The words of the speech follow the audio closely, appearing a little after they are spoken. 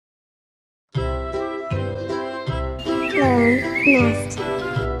Nest.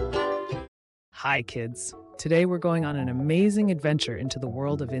 Hi, kids. Today we're going on an amazing adventure into the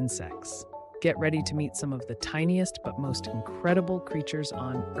world of insects. Get ready to meet some of the tiniest but most incredible creatures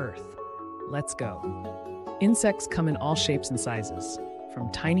on Earth. Let's go. Insects come in all shapes and sizes, from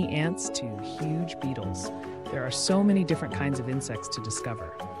tiny ants to huge beetles. There are so many different kinds of insects to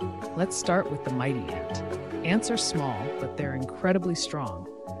discover. Let's start with the mighty ant. Ants are small, but they're incredibly strong.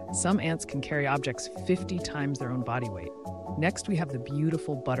 Some ants can carry objects 50 times their own body weight. Next, we have the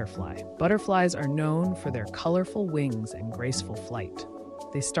beautiful butterfly. Butterflies are known for their colorful wings and graceful flight.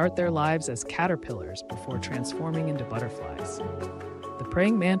 They start their lives as caterpillars before transforming into butterflies. The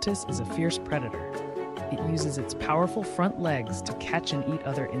praying mantis is a fierce predator. It uses its powerful front legs to catch and eat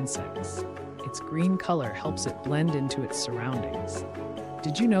other insects. Its green color helps it blend into its surroundings.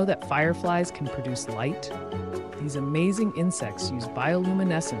 Did you know that fireflies can produce light? These amazing insects use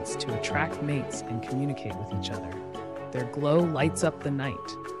bioluminescence to attract mates and communicate with each other. Their glow lights up the night.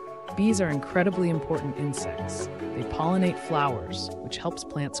 Bees are incredibly important insects. They pollinate flowers, which helps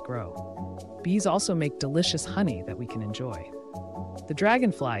plants grow. Bees also make delicious honey that we can enjoy. The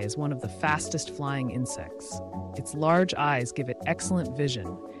dragonfly is one of the fastest flying insects. Its large eyes give it excellent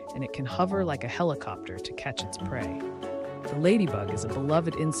vision, and it can hover like a helicopter to catch its prey. The ladybug is a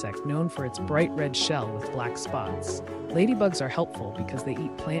beloved insect known for its bright red shell with black spots. Ladybugs are helpful because they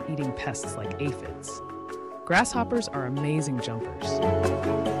eat plant-eating pests like aphids. Grasshoppers are amazing jumpers.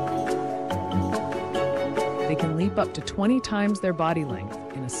 They can leap up to 20 times their body length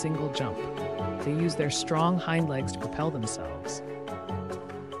in a single jump. They use their strong hind legs to propel themselves.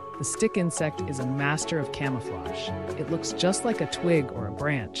 The stick insect is a master of camouflage. It looks just like a twig or a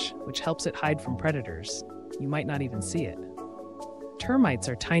branch, which helps it hide from predators. You might not even see it. Termites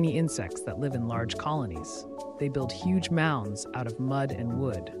are tiny insects that live in large colonies. They build huge mounds out of mud and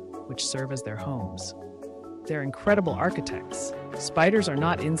wood, which serve as their homes. They're incredible architects. Spiders are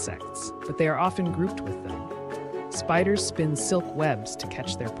not insects, but they are often grouped with them. Spiders spin silk webs to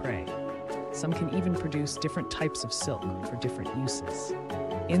catch their prey. Some can even produce different types of silk for different uses.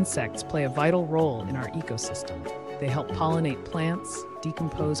 Insects play a vital role in our ecosystem. They help pollinate plants,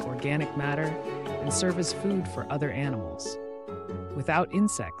 decompose organic matter, and serve as food for other animals. Without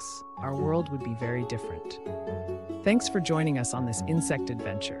insects, our world would be very different. Thanks for joining us on this insect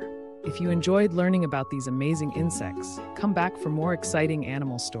adventure. If you enjoyed learning about these amazing insects, come back for more exciting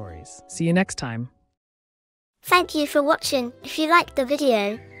animal stories. See you next time. Thank you for watching. If you liked the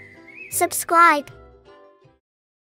video, subscribe.